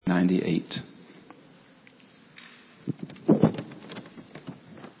98.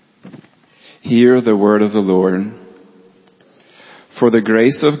 Hear the word of the Lord. For the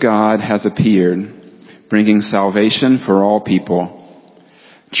grace of God has appeared, bringing salvation for all people,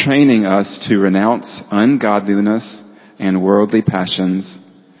 training us to renounce ungodliness and worldly passions,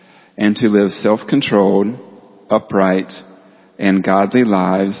 and to live self-controlled, upright, and godly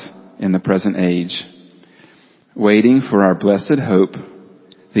lives in the present age, waiting for our blessed hope,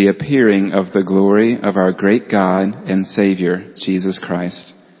 the appearing of the glory of our great God and Savior, Jesus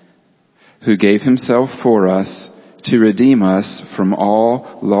Christ, who gave himself for us to redeem us from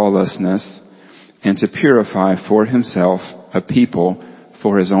all lawlessness and to purify for himself a people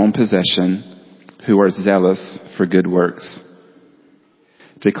for his own possession who are zealous for good works.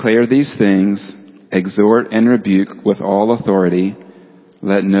 Declare these things, exhort and rebuke with all authority.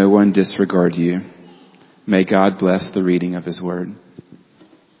 Let no one disregard you. May God bless the reading of his word.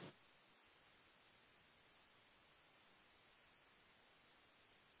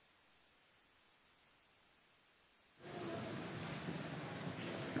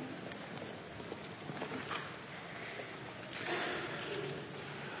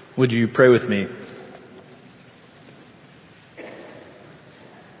 Would you pray with me?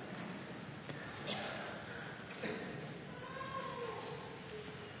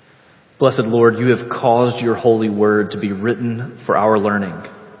 Blessed Lord, you have caused your holy word to be written for our learning.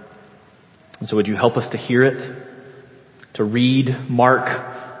 And so would you help us to hear it, to read,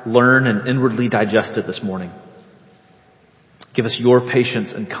 mark, learn, and inwardly digest it this morning. Give us your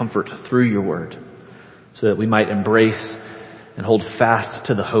patience and comfort through your word so that we might embrace and hold fast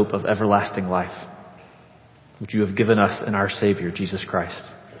to the hope of everlasting life, which you have given us in our Savior, Jesus Christ.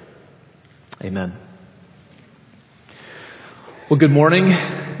 Amen. Well, good morning.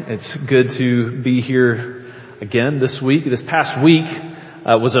 It's good to be here again this week. This past week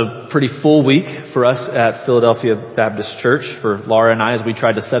was a pretty full week for us at Philadelphia Baptist Church, for Laura and I, as we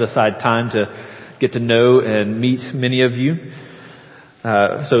tried to set aside time to get to know and meet many of you.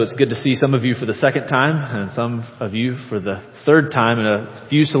 So it's good to see some of you for the second time, and some of you for the third time, and a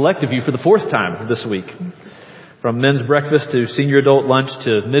few select of you for the fourth time this week. From men's breakfast to senior adult lunch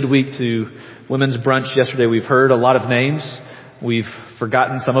to midweek to women's brunch yesterday, we've heard a lot of names. We've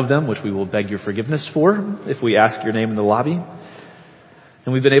forgotten some of them, which we will beg your forgiveness for if we ask your name in the lobby.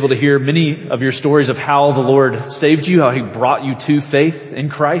 And we've been able to hear many of your stories of how the Lord saved you, how he brought you to faith in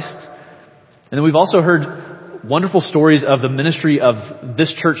Christ. And then we've also heard wonderful stories of the ministry of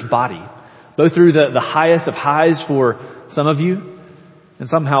this church body, both through the highest of highs for some of you, and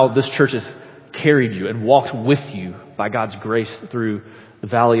somehow this church has carried you and walked with you by God's grace through the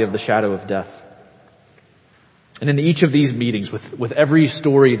valley of the shadow of death. And in each of these meetings, with every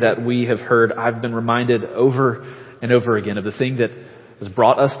story that we have heard, I've been reminded over and over again of the thing that has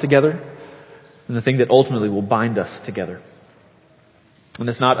brought us together and the thing that ultimately will bind us together. And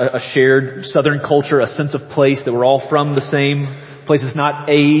it's not a shared Southern culture, a sense of place, that we're all from the same place. It's not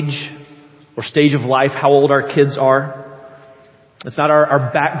age or stage of life, how old our kids are. It's not our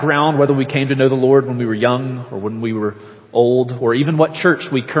background, whether we came to know the Lord when we were young or when we were old, or even what church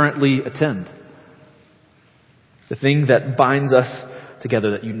we currently attend. The thing that binds us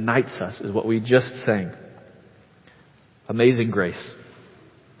together, that unites us, is what we just sang. Amazing grace.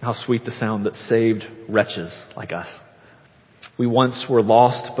 How sweet the sound that saved wretches like us. We once were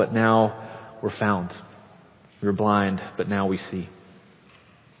lost, but now we're found. We were blind, but now we see.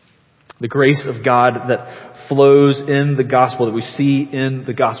 The grace of God that flows in the gospel, that we see in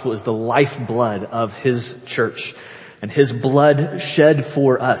the gospel, is the lifeblood of his church. And his blood shed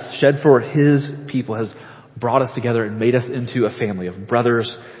for us, shed for his people, has brought us together and made us into a family of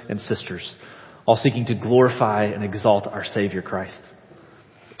brothers and sisters, all seeking to glorify and exalt our Savior Christ.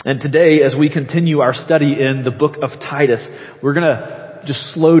 And today, as we continue our study in the book of Titus, we're going to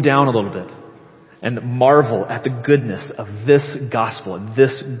just slow down a little bit and marvel at the goodness of this gospel and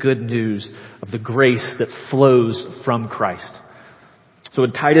this good news of the grace that flows from Christ. So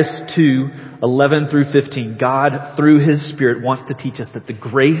in Titus 2:11 through 15, God, through his Spirit, wants to teach us that the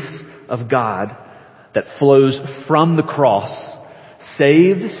grace of God that flows from the cross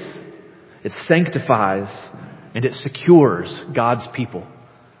saves, it sanctifies, and it secures God's people.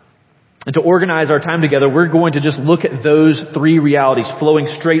 And to organize our time together, we're going to just look at those three realities flowing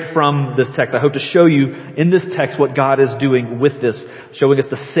straight from this text. I hope to show you in this text what God is doing with this, showing us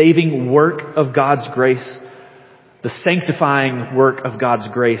the saving work of God's grace, the sanctifying work of God's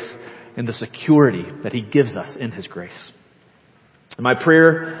grace, and the security that he gives us in his grace. And my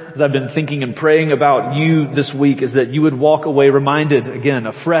prayer, as I've been thinking and praying about you this week, is that you would walk away reminded, again,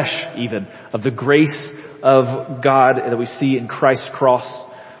 afresh even, of the grace of God that we see in Christ's cross,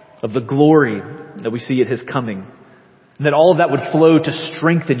 of the glory that we see at His coming. And that all of that would flow to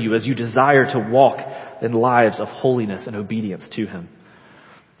strengthen you as you desire to walk in lives of holiness and obedience to Him.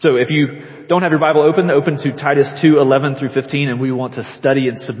 So if you don't have your Bible open to Titus 2:11 through 15, and we want to study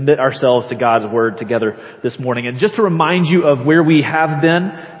and submit ourselves to God's Word together this morning. And just to remind you of where we have been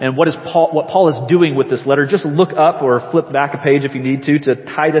and what Paul is doing with this letter, just look up or flip back a page if you need to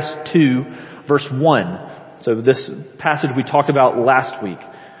Titus 2, verse 1. So this passage we talked about last week.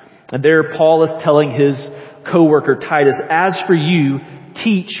 And there Paul is telling his co-worker Titus, as for you,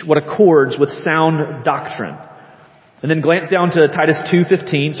 teach what accords with sound doctrine. And then glance down to Titus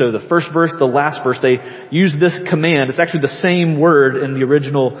 2:15. So the first verse, the last verse, they use this command. It's actually the same word in the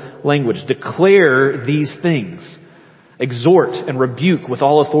original language. Declare these things. Exhort and rebuke with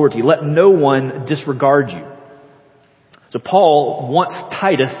all authority. Let no one disregard you. So Paul wants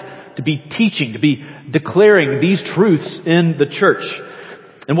Titus to be teaching, to be declaring these truths in the church.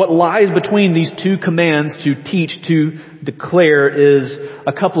 And what lies between these two commands, to teach, to declare, is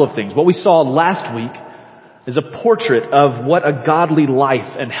a couple of things. What we saw last week is a portrait of what a godly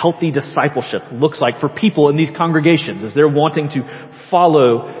life and healthy discipleship looks like for people in these congregations as they're wanting to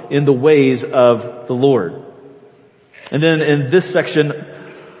follow in the ways of the Lord. And then in this section,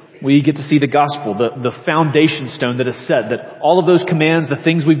 we get to see the gospel, the foundation stone that is set, that all of those commands, the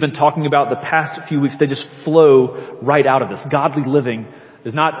things we've been talking about the past few weeks, they just flow right out of this. Godly living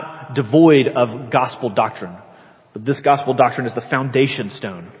is not devoid of gospel doctrine, but this gospel doctrine is the foundation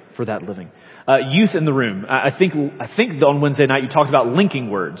stone for that living. Youth in the room. I think on Wednesday night you talked about linking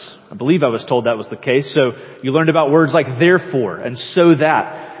words. I believe I was told that was the case. So you learned about words like therefore and so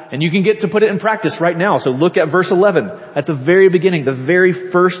that. And you can get to put it in practice right now. So look at verse 11 at the very beginning, the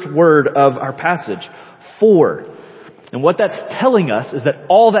very first word of our passage. For. And what that's telling us is that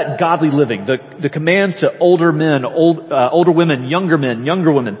all that godly living, the commands to older men, older women, younger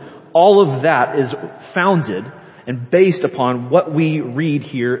women, all of that is founded and based upon what we read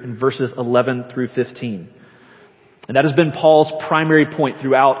here in verses 11 through 15. And that has been Paul's primary point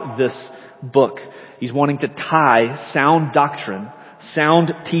throughout this book. He's wanting to tie sound doctrine,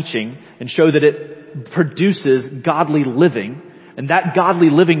 sound teaching, and show that it produces godly living. And that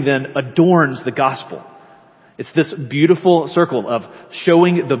godly living then adorns the gospel. It's this beautiful circle of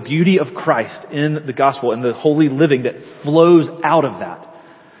showing the beauty of Christ in the gospel and the holy living that flows out of that.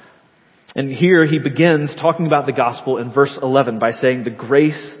 And here he begins talking about the gospel in verse 11 by saying the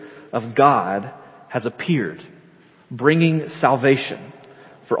grace of God has appeared, bringing salvation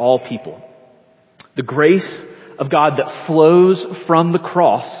for all people. The grace of God that flows from the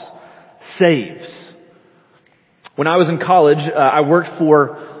cross saves. When I was in college, I worked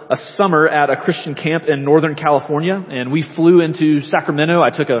for a summer at a Christian camp in Northern California, and we flew into Sacramento. I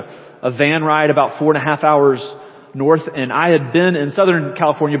took a van ride about 4.5 hours north, and I had been in Southern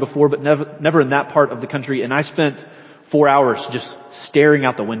California before, but never in that part of the country, and I spent 4 hours just staring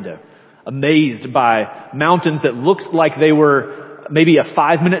out the window, amazed by mountains that looked like they were maybe a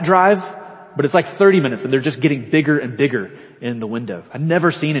 5-minute drive, but it's like 30 minutes, and they're just getting bigger and bigger in the window. I'd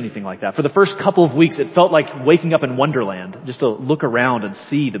never seen anything like that. For the first couple of weeks, it felt like waking up in Wonderland, just to look around and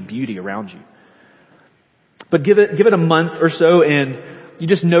see the beauty around you. But give it a month or so, and you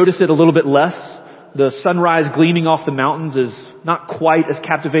just notice it a little bit less. The sunrise gleaming off the mountains is not quite as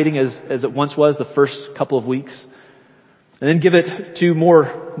captivating as it once was the first couple of weeks. And then give it 2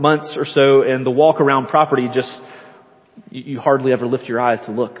 more months or so, and the walk around property just, you hardly ever lift your eyes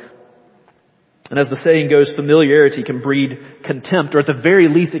to look. And as the saying goes, familiarity can breed contempt, or at the very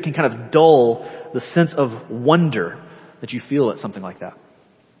least it can kind of dull the sense of wonder that you feel at something like that.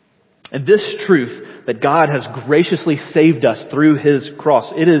 And this truth that God has graciously saved us through His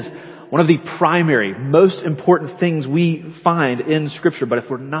cross, it is one of the primary, most important things we find in Scripture. But if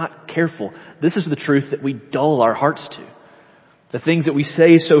we're not careful, this is the truth that we dull our hearts to. The things that we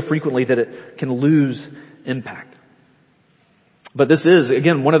say so frequently that it can lose impact. But this is,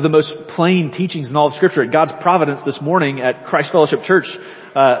 again, one of the most plain teachings in all of Scripture. At God's providence this morning at Christ Fellowship Church,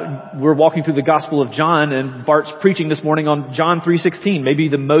 we're walking through the Gospel of John, and Bart's preaching this morning on John 3:16, maybe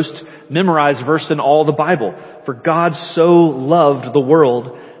the most memorized verse in all the Bible. For God so loved the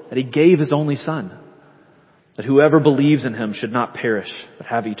world that He gave His only Son, that whoever believes in Him should not perish, but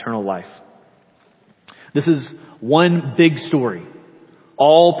have eternal life. This is one big story,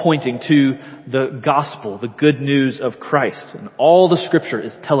 all pointing to the gospel, the good news of Christ. And all the Scripture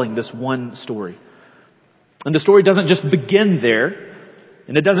is telling this one story. And the story doesn't just begin there,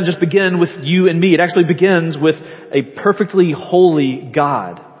 and it doesn't just begin with you and me. It actually begins with a perfectly holy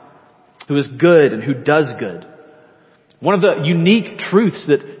God who is good and who does good. One of the unique truths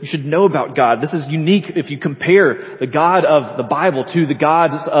that you should know about God, this is unique if you compare the God of the Bible to the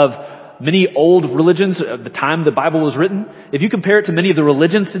gods of many old religions at the time the Bible was written. If you compare it to many of the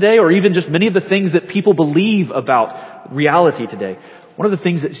religions today, or even just many of the things that people believe about reality today, one of the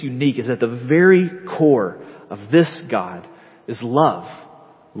things that's unique is that the very core of this God is love.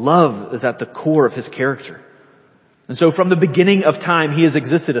 Love is at the core of his character. And so from the beginning of time, he has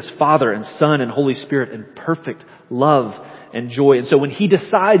existed as Father and Son and Holy Spirit in perfect love and joy. And so when he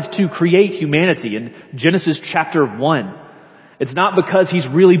decides to create humanity in Genesis chapter 1, it's not because he's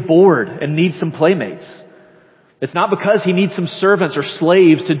really bored and needs some playmates. It's not because he needs some servants or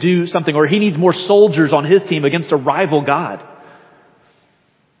slaves to do something, or he needs more soldiers on his team against a rival God.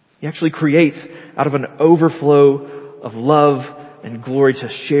 He actually creates out of an overflow of love and glory to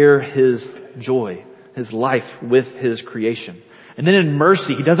share his joy, his life with his creation. And then in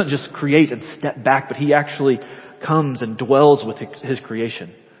mercy, he doesn't just create and step back, but he actually comes and dwells with his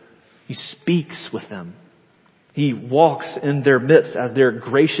creation. He speaks with them. He walks in their midst as their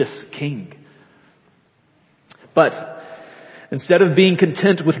gracious king. But instead of being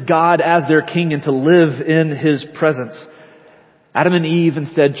content with God as their king and to live in his presence, Adam and Eve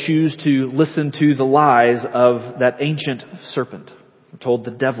instead choose to listen to the lies of that ancient serpent. We're told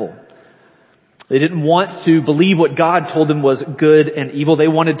the devil. They didn't want to believe what God told them was good and evil. They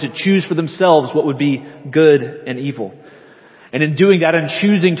wanted to choose for themselves what would be good and evil. And in doing that and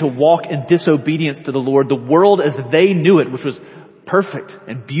choosing to walk in disobedience to the Lord, the world as they knew it, which was perfect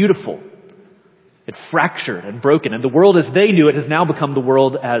and beautiful, it fractured and broken. And the world as they knew it has now become the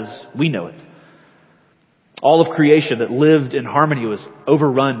world as we know it. All of creation that lived in harmony was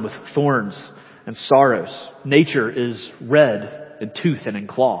overrun with thorns and sorrows. Nature is red in tooth and in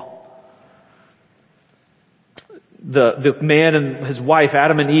claw. The man and his wife,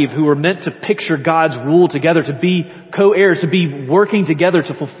 Adam and Eve, who were meant to picture God's rule together, to be co-heirs, to be working together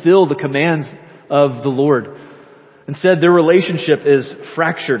to fulfill the commands of the Lord. Instead, their relationship is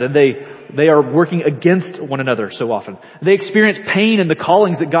fractured and they are working against one another so often. They experience pain in the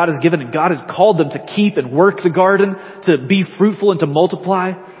callings that God has given, and God has called them to keep and work the garden, to be fruitful and to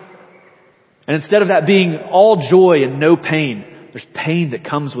multiply. And instead of that being all joy and no pain, there's pain that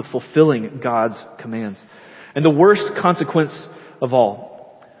comes with fulfilling God's commands. And the worst consequence of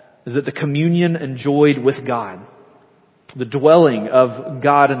all is that the communion enjoyed with God, the dwelling of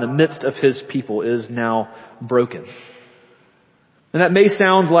God in the midst of his people, is now broken. And that may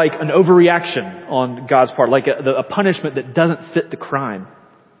sound like an overreaction on God's part, like a punishment that doesn't fit the crime.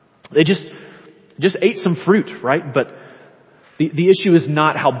 They just ate some fruit, right? But the issue is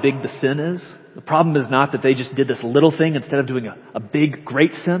not how big the sin is. The problem is not that they just did this little thing instead of doing a big,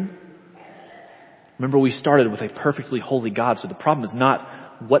 great sin. Remember, we started with a perfectly holy God, so the problem is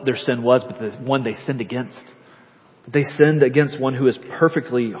not what their sin was, but the one they sinned against. They sinned against one who is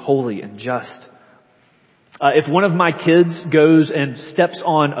perfectly holy and just. If one of my kids goes and steps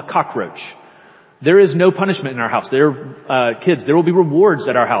on a cockroach, there is no punishment in our house. There will be rewards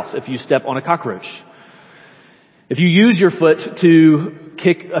at our house if you step on a cockroach. If you use your foot to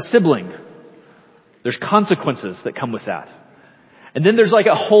kick a sibling, there's consequences that come with that. And then there's like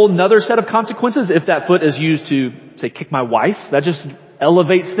a whole nother set of consequences if that foot is used to, say, kick my wife. That just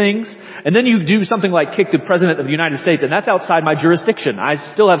elevates things. And then you do something like kick the President of the United States, and that's outside my jurisdiction.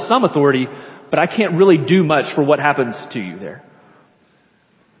 I still have some authority, but I can't really do much for what happens to you there.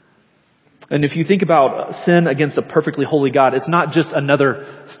 And if you think about sin against a perfectly holy God, it's not just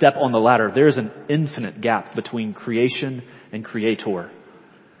another step on the ladder. There's an infinite gap between creation and creator.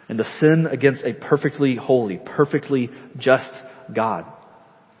 And the sin against a perfectly holy, perfectly just God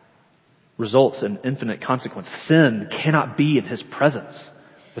results in infinite consequence. Sin cannot be in his presence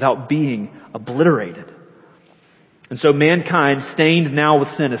without being obliterated. And so mankind, stained now with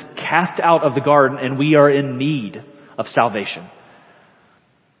sin, is cast out of the garden, and we are in need of salvation.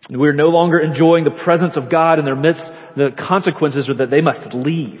 And we're no longer enjoying the presence of God in their midst. The consequences are that they must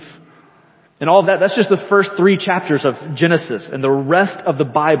leave. And all of that, that's just the first 3 chapters of Genesis. And the rest of the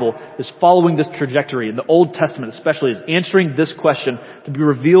Bible is following this trajectory. And the Old Testament especially is answering this question to be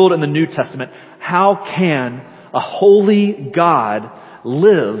revealed in the New Testament. How can a holy God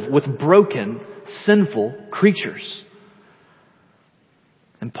live with broken, sinful creatures?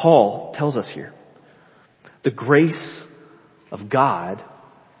 And Paul tells us here, the grace of God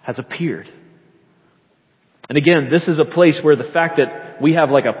has appeared. And again, this is a place where the fact that we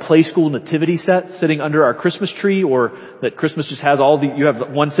have like a play school nativity set sitting under our Christmas tree, or that Christmas just has you have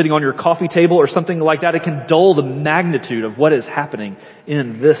one sitting on your coffee table or something like that, it can dull the magnitude of what is happening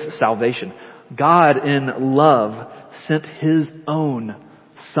in this salvation. God in love sent his own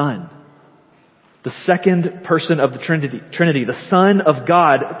Son The second person of the Trinity, the Son of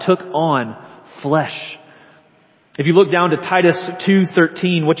God, took on flesh. If you look down to Titus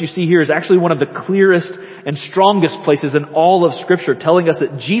 2:13, what you see here is actually one of the clearest and strongest places in all of Scripture, telling us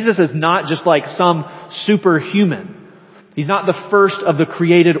that Jesus is not just like some superhuman. He's not the first of the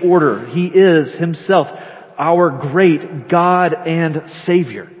created order. He is himself our great God and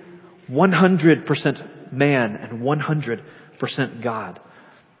Savior. 100% man and 100% God.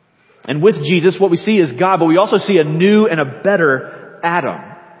 And with Jesus, what we see is God, but we also see a new and a better Adam.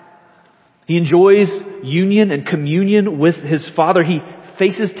 He enjoys union and communion with his Father. He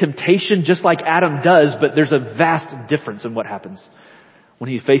faces temptation just like Adam does, but there's a vast difference in what happens when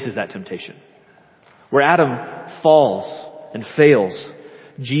he faces that temptation. Where Adam falls and fails,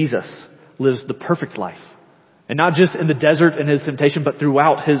 Jesus lives the perfect life. And not just in the desert in his temptation, but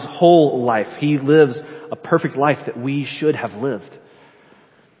throughout his whole life. He lives a perfect life that we should have lived.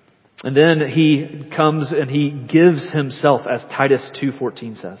 And then he comes and he gives himself, as Titus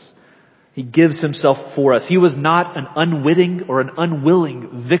 2:14 says. He gives himself for us. He was not an unwitting or an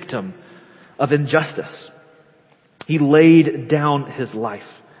unwilling victim of injustice. He laid down his life.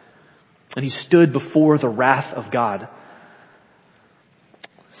 And he stood before the wrath of God,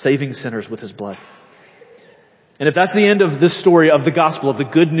 saving sinners with his blood. And if that's the end of this story of the gospel, of the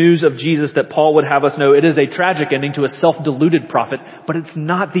good news of Jesus that Paul would have us know, it is a tragic ending to a self-deluded prophet, but it's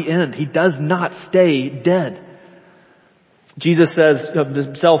not the end. He does not stay dead. Jesus says of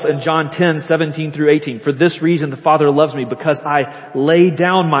himself in John 10:17 through 18, "For this reason the Father loves me, because I lay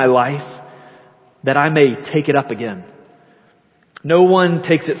down my life that I may take it up again. No one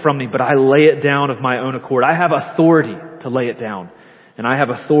takes it from me, but I lay it down of my own accord. I have authority to lay it down, and I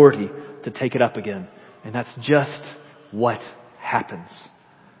have authority to take it up again." And that's just what happens.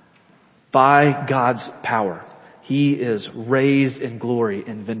 By God's power, he is raised in glory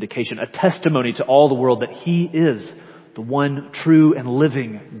and vindication, a testimony to all the world that he is the one true and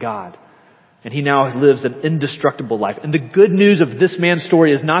living God. And he now lives an indestructible life. And the good news of this man's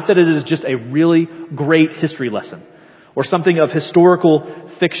story is not that it is just a really great history lesson or something of historical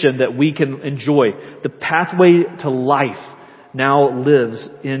fiction that we can enjoy. The pathway to life now lives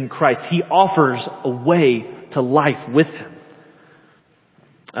in Christ. He offers a way to life with him.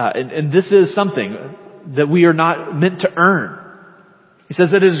 And this is something that we are not meant to earn. He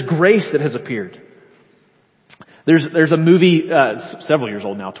says that it is grace that has appeared. There's a movie, several years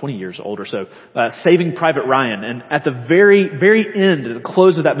old now, 20 years old or so, Saving Private Ryan. And at the very, very end, at the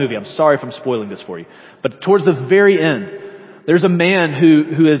close of that movie, I'm sorry if I'm spoiling this for you, but towards the very end, there's a man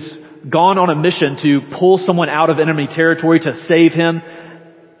who has gone on a mission to pull someone out of enemy territory to save him.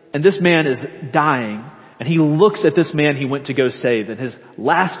 And this man is dying. And he looks at this man he went to go save. And his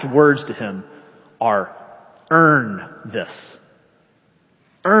last words to him are, "Earn this.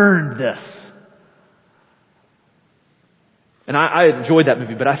 Earn this." And I enjoyed that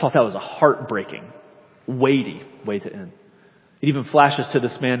movie, but I thought that was a heartbreaking, weighty way to end. It even flashes to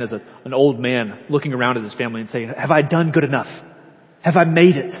this man as an old man looking around at his family and saying, "Have I done good enough? Have I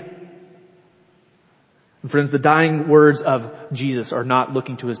made it?" And friends, the dying words of Jesus are not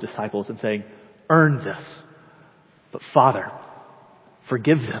looking to his disciples and saying, "Earn this." But "Father,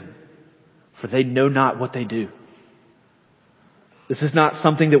 forgive them, for they know not what they do." This is not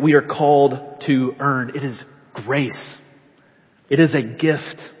something that we are called to earn. It is grace. It is a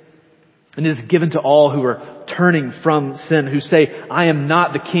gift. And it is given to all who are turning from sin, who say, "I am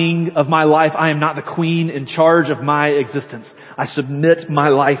not the king of my life. I am not the queen in charge of my existence. I submit my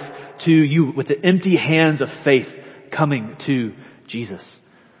life to you," with the empty hands of faith coming to Jesus.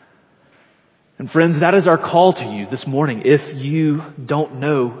 And friends, that is our call to you this morning if you don't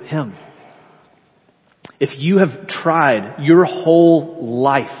know him. If you have tried your whole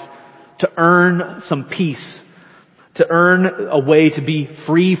life to earn some peace, to earn a way to be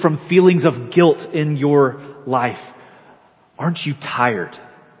free from feelings of guilt in your life, aren't you tired?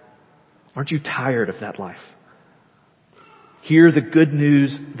 Aren't you tired of that life? Hear the good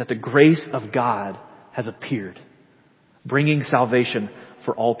news that the grace of God has appeared, bringing salvation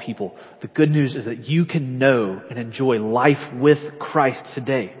for all people. The good news is that you can know and enjoy life with Christ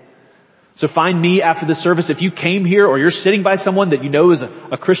today. So find me after the service. If you came here or you're sitting by someone that you know is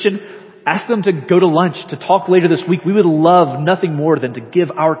a Christian, ask them to go to lunch, to talk later this week. We would love nothing more than to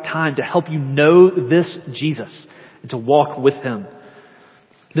give our time to help you know this Jesus and to walk with him.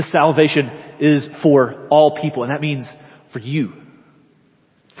 This salvation is for all people, and that means for you,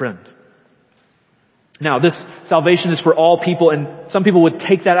 friend. Now, this salvation is for all people, and some people would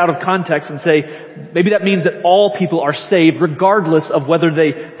take that out of context and say, maybe that means that all people are saved regardless of whether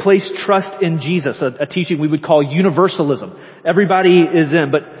they place trust in Jesus, a teaching we would call universalism. Everybody is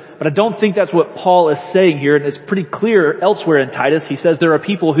in, but But I don't think that's what Paul is saying here. And it's pretty clear elsewhere in Titus. He says there are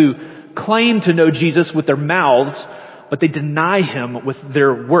people who claim to know Jesus with their mouths, but they deny him with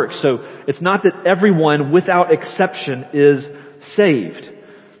their works. So it's not that everyone without exception is saved.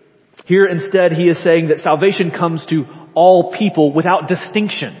 Here instead he is saying that salvation comes to all people without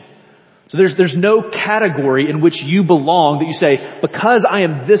distinction. So there's no category in which you belong that you say, because I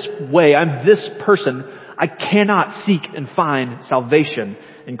am this way, I'm this person, I cannot seek and find salvation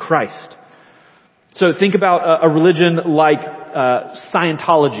in Christ. So think about a religion like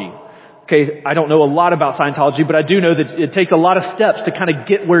Scientology. Okay, I don't know a lot about Scientology, but I do know that it takes a lot of steps to kind of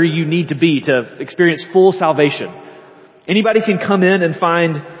get where you need to be to experience full salvation. Anybody can come in and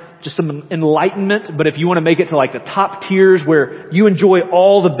find just some enlightenment, but if you want to make it to like the top tiers where you enjoy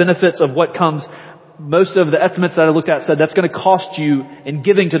all the benefits of what comes, most of the estimates that I looked at said that's going to cost you in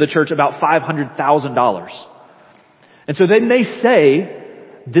giving to the church about $500,000. And so they may say,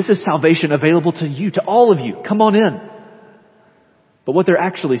 this is salvation available to you, to all of you. Come on in. But what they're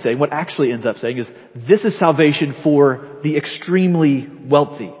actually saying, what actually ends up saying is, this is salvation for the extremely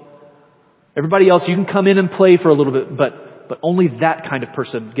wealthy. Everybody else, you can come in and play for a little bit, but only that kind of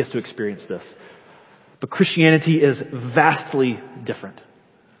person gets to experience this. But Christianity is vastly different.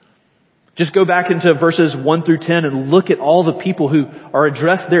 Just go back into verses 1 through 10 and look at all the people who are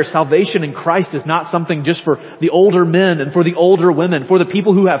addressed there. Salvation in Christ is not something just for the older men and for the older women, for the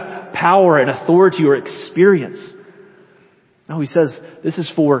people who have power and authority or experience. No, he says this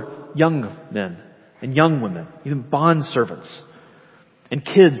is for young men and young women, even bond servants. And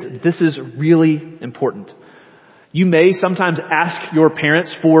kids, this is really important. You may sometimes ask your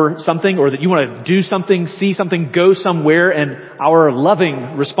parents for something, or that you want to do something, see something, go somewhere, and our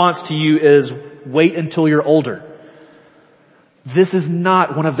loving response to you is, wait until you're older. This is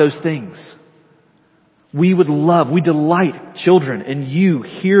not one of those things. We delight children in you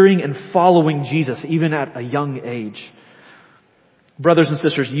hearing and following Jesus, even at a young age. Brothers and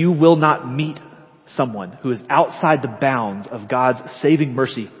sisters, you will not meet someone who is outside the bounds of God's saving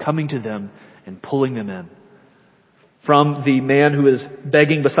mercy coming to them and pulling them in. From the man who is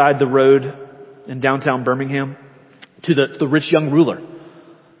begging beside the road in downtown Birmingham to the rich young ruler.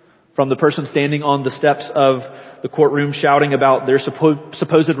 From the person standing on the steps of the courtroom shouting about their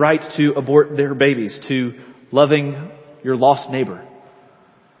supposed right to abort their babies, to loving your lost neighbor.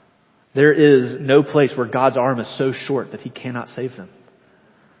 There is no place where God's arm is so short that he cannot save them.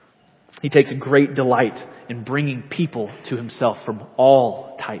 He takes great delight in bringing people to himself from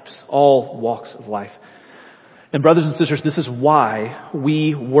all types, all walks of life. And brothers and sisters, this is why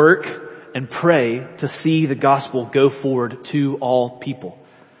we work and pray to see the gospel go forward to all people.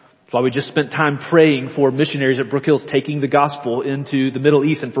 That's why we just spent time praying for missionaries at Brook Hills taking the gospel into the Middle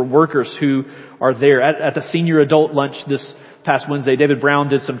East, and for workers who are there. At the senior adult lunch this past Wednesday, David Brown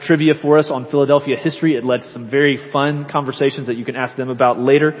did some trivia for us on Philadelphia history. It led to some very fun conversations that you can ask them about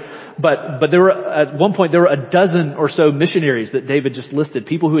later. But there were, at one point, there were a dozen or so missionaries that David just listed,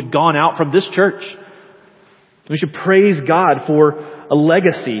 people who had gone out from this church. We should praise God for a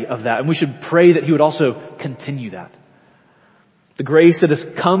legacy of that. And we should pray that he would also continue that. The grace that has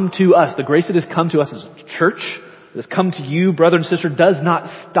come to us, the grace that has come to us as a church, that has come to you, brother and sister, does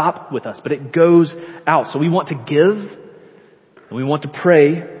not stop with us, but it goes out. So we want to give, and we want to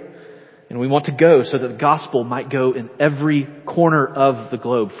pray, and we want to go so that the gospel might go in every corner of the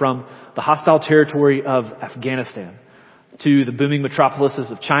globe, from the hostile territory of Afghanistan to the booming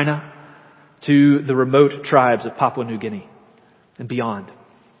metropolises of China, to the remote tribes of Papua New Guinea and beyond.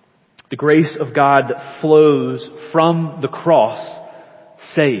 The grace of God that flows from the cross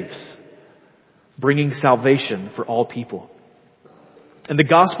saves, bringing salvation for all people. And the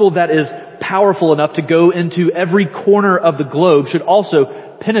gospel that is powerful enough to go into every corner of the globe should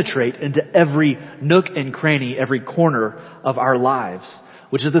also penetrate into every nook and cranny, every corner of our lives,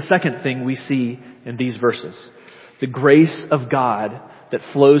 which is the second thing we see in these verses. The grace of God that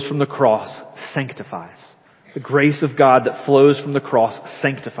flows from the cross sanctifies. The grace of God that flows from the cross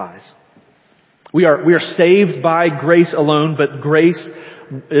sanctifies. We are saved by grace alone, but grace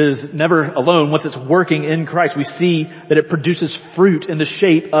is never alone. Once it's working in Christ, we see that it produces fruit in the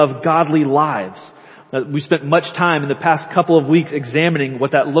shape of godly lives. We spent much time in the past couple of weeks examining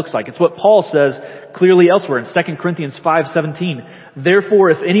what that looks like. It's what Paul says clearly elsewhere in 2 Corinthians 5:17. Therefore,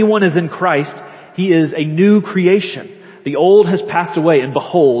 if anyone is in Christ, he is a new creation. The old has passed away, and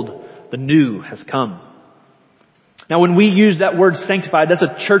behold, the new has come. Now, when we use that word sanctified, that's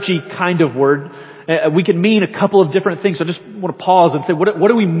a churchy kind of word. We can mean a couple of different things. So I just want to pause and say, what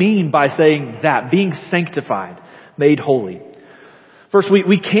do we mean by saying that? Being sanctified, made holy. First,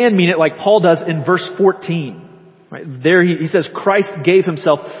 we can mean it like Paul does in verse 14. Right? There he says Christ gave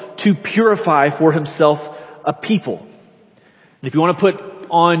himself to purify for himself a people. And if you want to put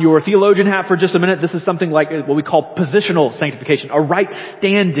on your theologian hat for just a minute, this is something like what we call positional sanctification, a right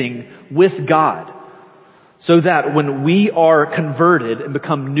standing with God. So that when we are converted and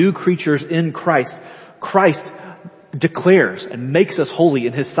become new creatures in Christ, Christ declares and makes us holy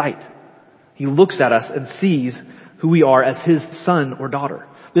in his sight. He looks at us and sees who we are as his son or daughter.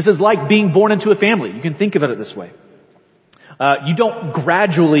 This is like being born into a family. You can think of it this way. You don't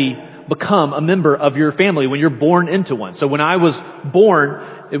gradually become a member of your family when you're born into one. So when I was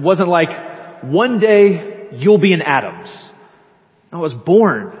born, it wasn't like one day you'll be an Adams. I was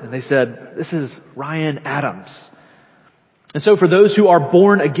born and they said, this is Ryan Adams. And so for those who are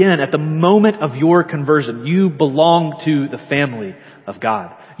born again, at the moment of your conversion, you belong to the family of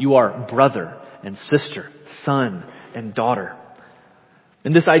God. You are brother and sister, son and daughter.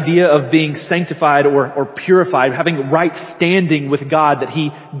 And this idea of being sanctified or purified, having right standing with God that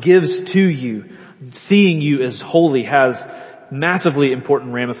he gives to you, seeing you as holy, has massively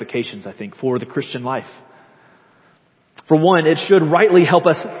important ramifications, I think, for the Christian life. For one, it should rightly help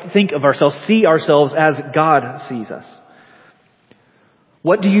us think of ourselves, see ourselves as God sees us.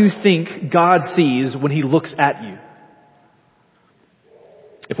 What do you think God sees when he looks at you?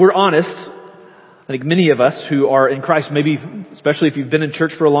 If we're honest, I think many of us who are in Christ, maybe especially if you've been in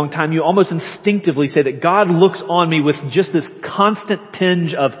church for a long time, you almost instinctively say that God looks on me with just this constant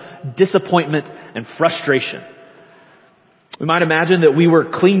tinge of disappointment and frustration. We might imagine that we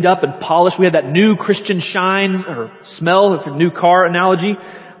were cleaned up and polished. We had that new Christian shine or smell, if a new car analogy.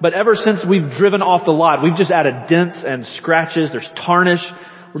 But ever since we've driven off the lot, we've just added dents and scratches. There's tarnish.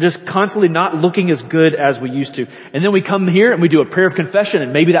 We're just constantly not looking as good as we used to. And then we come here and we do a prayer of confession,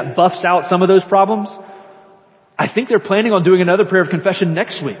 and maybe that buffs out some of those problems. I think they're planning on doing another prayer of confession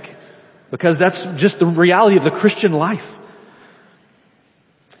next week, because that's just the reality of the Christian life.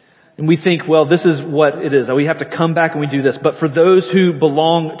 And we think, well, this is what it is. We have to come back and we do this. But for those who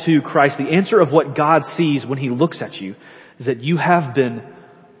belong to Christ, the answer of what God sees when he looks at you is that you have been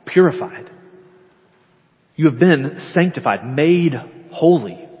purified. You have been sanctified, made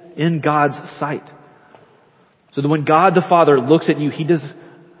holy in God's sight. So that when God the Father looks at you, he does,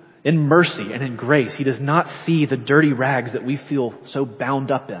 in mercy and in grace, he does not see the dirty rags that we feel so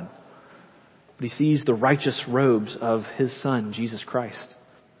bound up in. But he sees the righteous robes of his Son, Jesus Christ.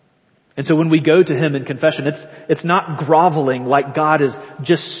 And so when we go to him in confession, it's not groveling like God is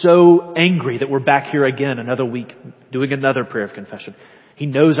just so angry that we're back here again another week doing another prayer of confession. He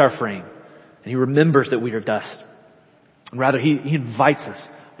knows our frame and he remembers that we are dust. And rather, he invites us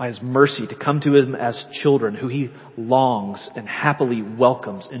by his mercy to come to him as children who he longs and happily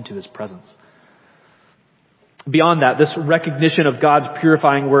welcomes into his presence. Beyond that, this recognition of God's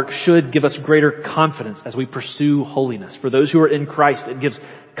purifying work should give us greater confidence as we pursue holiness. For those who are in Christ, it gives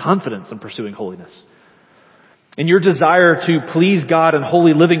confidence in pursuing holiness. In your desire to please God in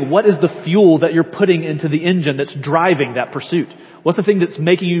holy living, what is the fuel that you're putting into the engine that's driving that pursuit? What's the thing that's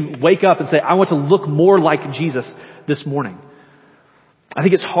making you wake up and say, I want to look more like Jesus this morning? I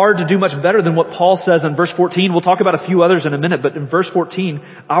think it's hard to do much better than what Paul says in verse 14. We'll talk about a few others in a minute, but in verse 14,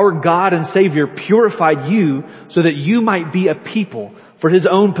 our God and Savior purified you so that you might be a people for his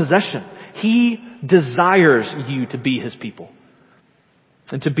own possession. He desires you to be his people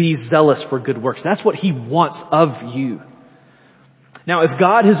and to be zealous for good works. That's what he wants of you. Now, if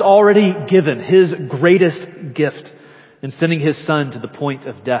God has already given his greatest gift in sending his Son to the point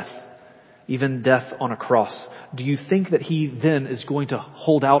of death, even death on a cross, do you think that he then is going to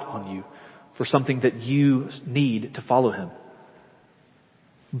hold out on you for something that you need to follow him?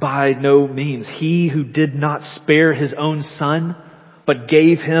 By no means. He who did not spare his own Son, but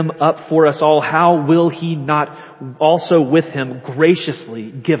gave him up for us all, how will he not also with him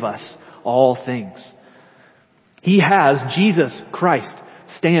graciously give us all things? He has, Jesus Christ,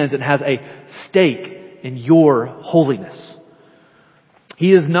 stands and has a stake in your holiness.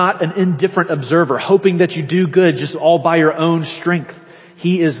 He is not an indifferent observer, hoping that you do good just all by your own strength.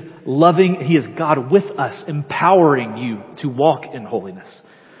 He is loving, he is God with us, empowering you to walk in holiness.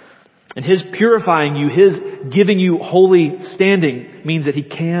 And his purifying you, his giving you holy standing means that he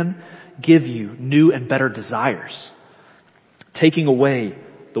can give you new and better desires, taking away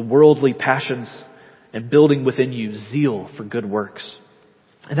the worldly passions and building within you zeal for good works.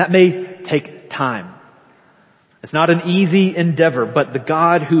 And that may take time. It's not an easy endeavor, but the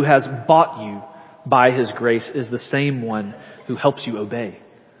God who has bought you by his grace is the same one who helps you obey.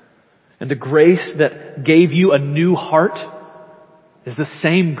 And the grace that gave you a new heart is the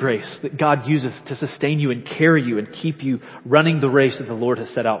same grace that God uses to sustain you and carry you and keep you running the race that the Lord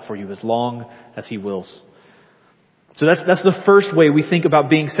has set out for you as long as he wills. So that's the first way we think about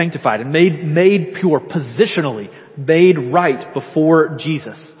being sanctified and made pure, positionally, made right before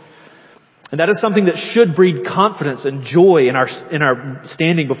Jesus. And that is something that should breed confidence and joy in our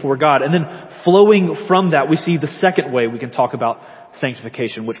standing before God. And then flowing from that, we see the second way we can talk about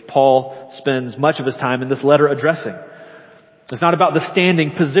sanctification, which Paul spends much of his time in this letter addressing. It's not about the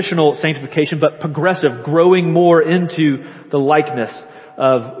standing positional sanctification, but progressive, growing more into the likeness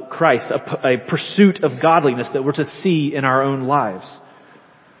of Christ, a pursuit of godliness that we're to see in our own lives.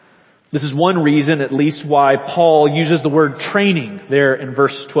 This is one reason, at least, why Paul uses the word training there in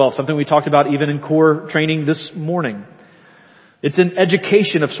verse 12, something we talked about even in core training this morning. It's an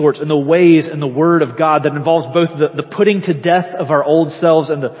education of sorts in the ways and the Word of God that involves both the putting to death of our old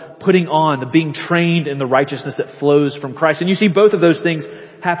selves and the putting on, the being trained in the righteousness that flows from Christ. And you see both of those things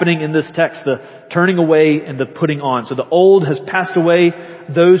happening in this text, the turning away and the putting on. So the old has passed away.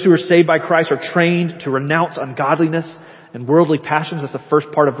 Those who are saved by Christ are trained to renounce ungodliness and worldly passions. That's the first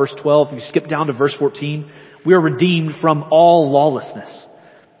part of verse 12. If you skip down to verse 14, we are redeemed from all lawlessness.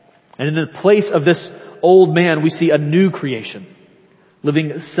 And in the place of this old man, we see a new creation,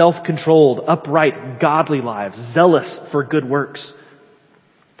 living self-controlled, upright, godly lives, zealous for good works.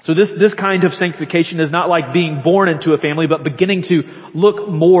 So this kind of sanctification is not like being born into a family, but beginning to look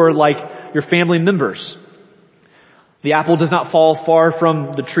more like your family members. The apple does not fall far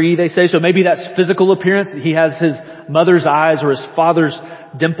from the tree, they say. So maybe that's physical appearance. He has his mother's eyes or his father's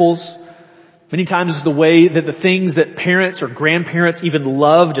dimples. Many times it's the way that the things that parents or grandparents even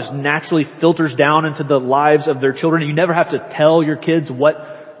love just naturally filters down into the lives of their children. You never have to tell your kids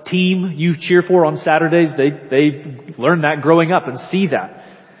what team you cheer for on Saturdays. They learn that growing up and see that.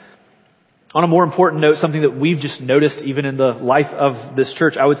 On a more important note, something that we've just noticed even in the life of this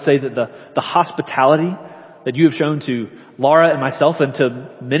church, I would say that the hospitality that you have shown to Laura and myself and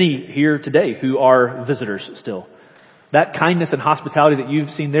to many here today who are visitors still. That kindness and hospitality that you've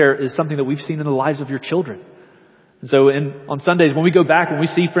seen there is something that we've seen in the lives of your children. And so on Sundays, when we go back and we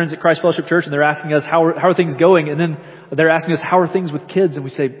see friends at Christ Fellowship Church and they're asking us, how are things going? And then they're asking us, how are things with kids? And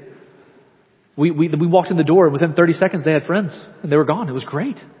we say, we walked in the door and within 30 seconds they had friends and they were gone. It was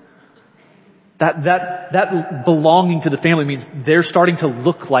great. That belonging to the family means they're starting to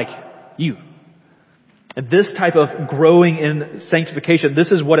look like you. And this type of growing in sanctification,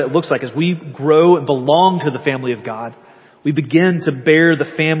 this is what it looks like. As we grow and belong to the family of God, we begin to bear the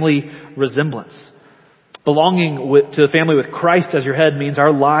family resemblance. Belonging to the family with Christ as your head means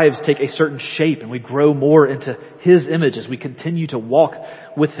our lives take a certain shape and we grow more into His image as we continue to walk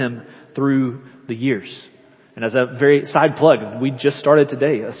with Him through the years. And as a very side plug, we just started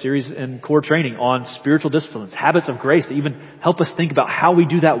today a series in core training on spiritual disciplines, habits of grace to even help us think about how we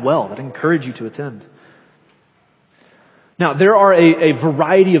do that well. I'd encourage you to attend. Now, there are a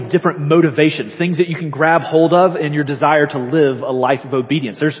variety of different motivations, things that you can grab hold of in your desire to live a life of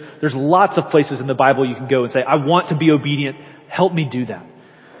obedience. There's lots of places in the Bible you can go and say, I want to be obedient. Help me do that.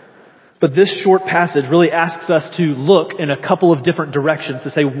 But this short passage really asks us to look in a couple of different directions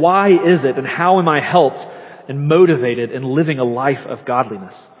to say, why is it and how am I helped and motivated in living a life of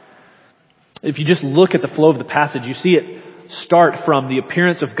godliness? If you just look at the flow of the passage, you see it start from the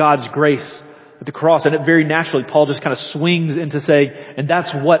appearance of God's grace at the cross. And it very naturally, Paul just kind of swings into saying, and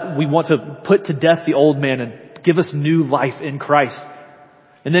that's what we want to put to death the old man and give us new life in Christ.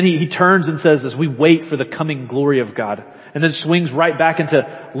 And then he turns and says, as we wait for the coming glory of God, and then swings right back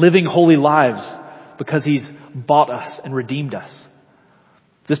into living holy lives because He's bought us and redeemed us.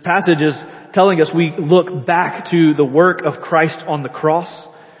 This passage is telling us we look back to the work of Christ on the cross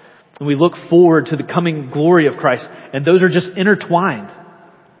and we look forward to the coming glory of Christ. And those are just intertwined.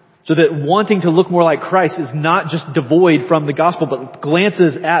 So that wanting to look more like Christ is not just devoid from the gospel, but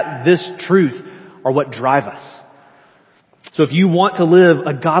glances at this truth are what drive us. So if you want to live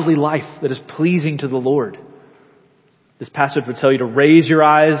a godly life that is pleasing to the Lord, this passage would tell you to raise your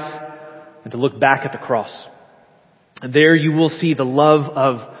eyes and to look back at the cross. And there you will see the love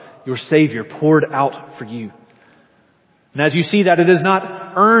of your Savior poured out for you. And as you see that, it is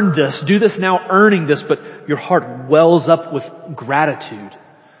not earn this, do this now earning this, but your heart wells up with gratitude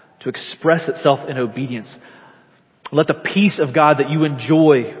to express itself in obedience. Let the peace of God that you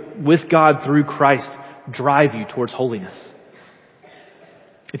enjoy with God through Christ drive you towards holiness.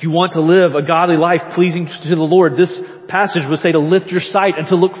 If you want to live a godly life pleasing to the Lord, this passage would say to lift your sight and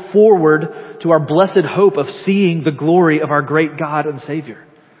to look forward to our blessed hope of seeing the glory of our great God and Savior.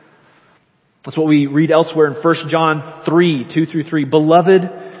 That's what we read elsewhere in 1 John 3:2-3. Beloved,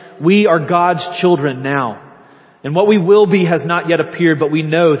 we are God's children now. And what we will be has not yet appeared, but we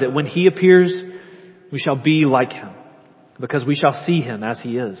know that when He appears, we shall be like Him, because we shall see Him as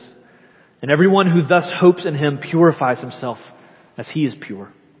He is. And everyone who thus hopes in him purifies himself as he is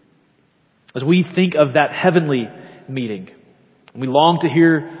pure. As we think of that heavenly meeting, we long to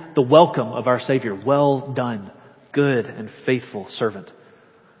hear the welcome of our Savior. Well done, good and faithful servant.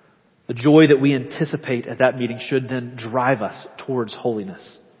 The joy that we anticipate at that meeting should then drive us towards holiness.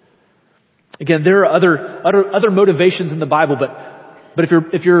 Again, there are other motivations in the Bible, but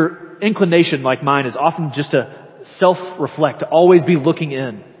if your inclination, like mine, is often just to self-reflect, to always be looking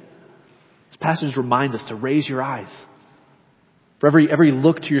in, this passage reminds us to raise your eyes. For every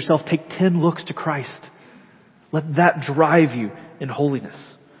look to yourself, take 10 looks to Christ. Let that drive you in holiness.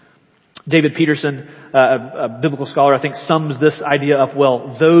 David Peterson, a biblical scholar, I think sums this idea up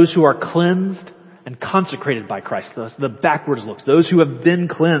well. Those who are cleansed and consecrated by Christ, the backwards looks, those who have been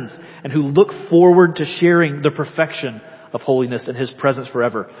cleansed and who look forward to sharing the perfection of holiness in His presence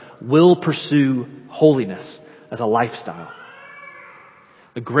forever, will pursue holiness as a lifestyle.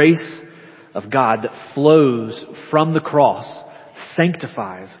 The grace of God that flows from the cross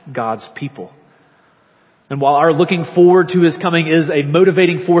sanctifies God's people. And while our looking forward to His coming is a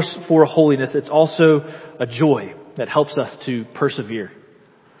motivating force for holiness, it's also a joy that helps us to persevere.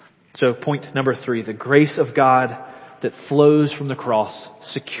 So point number 3, the grace of God that flows from the cross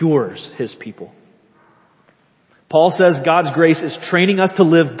secures His people. Paul says God's grace is training us to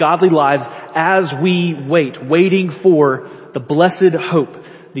live godly lives as we waiting for the blessed hope,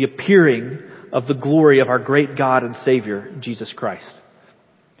 the appearing of the glory of our great God and Savior, Jesus Christ.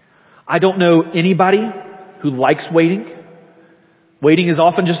 I don't know anybody who likes waiting. Waiting is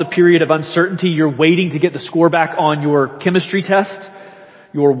often just a period of uncertainty. You're waiting to get the score back on your chemistry test.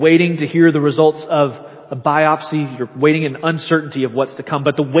 You're waiting to hear the results of a biopsy. You're waiting in uncertainty of what's to come.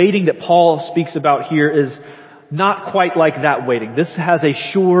 But the waiting that Paul speaks about here is not quite like that waiting. This has a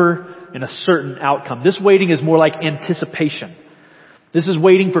sure and a certain outcome. This waiting is more like anticipation. This is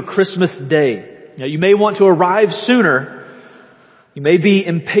waiting for Christmas Day. Now, you may want to arrive sooner. You may be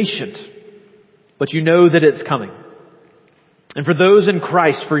impatient, but you know that it's coming. And for those in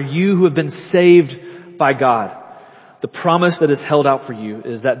Christ, for you who have been saved by God, the promise that is held out for you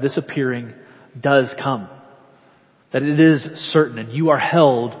is that this appearing does come. That it is certain, and you are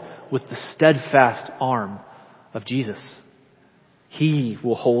held with the steadfast arm of Jesus. He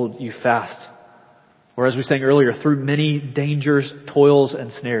will hold you fast. Or as we sang earlier, through many dangers, toils,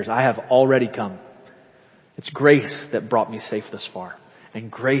 and snares, I have already come. It's grace that brought me safe this far,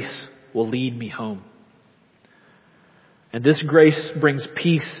 and grace will lead me home. And this grace brings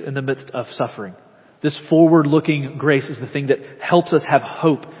peace in the midst of suffering. This forward-looking grace is the thing that helps us have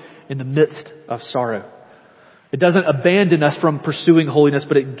hope in the midst of sorrow. It doesn't abandon us from pursuing holiness,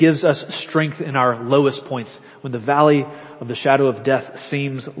 but it gives us strength in our lowest points. When the valley of the shadow of death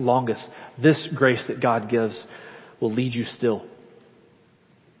seems longest, this grace that God gives will lead you still.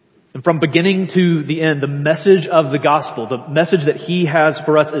 And from beginning to the end, the message of the gospel, the message that He has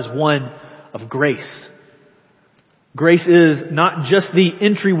for us is one of grace. Grace is not just the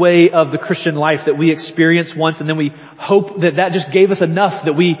entryway of the Christian life that we experience once and then we hope that that just gave us enough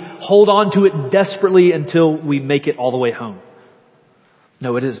that we hold on to it desperately until we make it all the way home.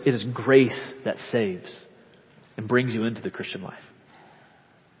 No, it is grace that saves and brings you into the Christian life.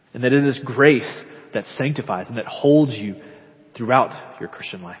 And that it is grace that sanctifies and that holds you throughout your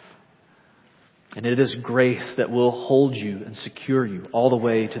Christian life. And it is grace that will hold you and secure you all the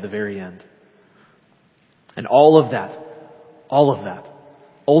way to the very end. And all of that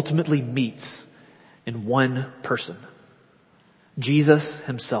ultimately meets in one person. Jesus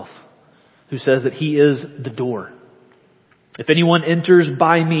Himself, who says that He is the door. If anyone enters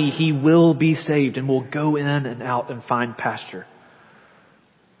by me, he will be saved and will go in and out and find pasture.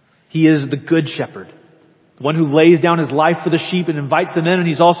 He is the good shepherd, the one who lays down His life for the sheep and invites them in. And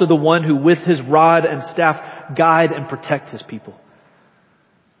He's also the one who with His rod and staff guide and protect His people.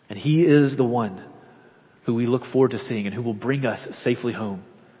 And He is the one who we look forward to seeing and who will bring us safely home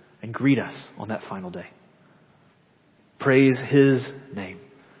and greet us on that final day. Praise His name.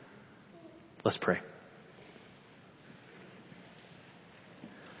 Let's pray.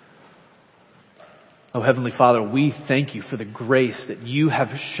 Oh, Heavenly Father, we thank You for the grace that You have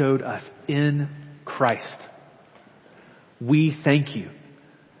showed us in Christ. We thank You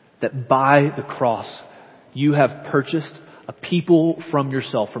that by the cross You have purchased a people from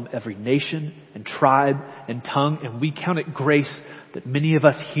Yourself, from every nation and tribe and tongue, and we count it grace that many of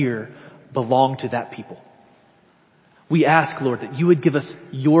us here belong to that people. We ask, Lord, that You would give us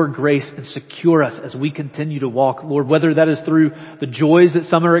Your grace and secure us as we continue to walk, Lord, whether that is through the joys that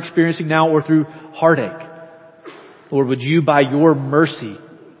some are experiencing now or through heartache. Lord, would You, by Your mercy,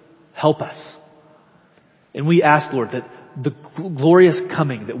 help us? And we ask, Lord, that the glorious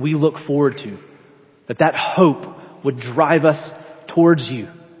coming that we look forward to, that hope would drive us towards you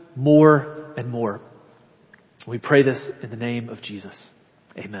more and more. We pray this in the name of Jesus.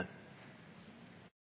 Amen.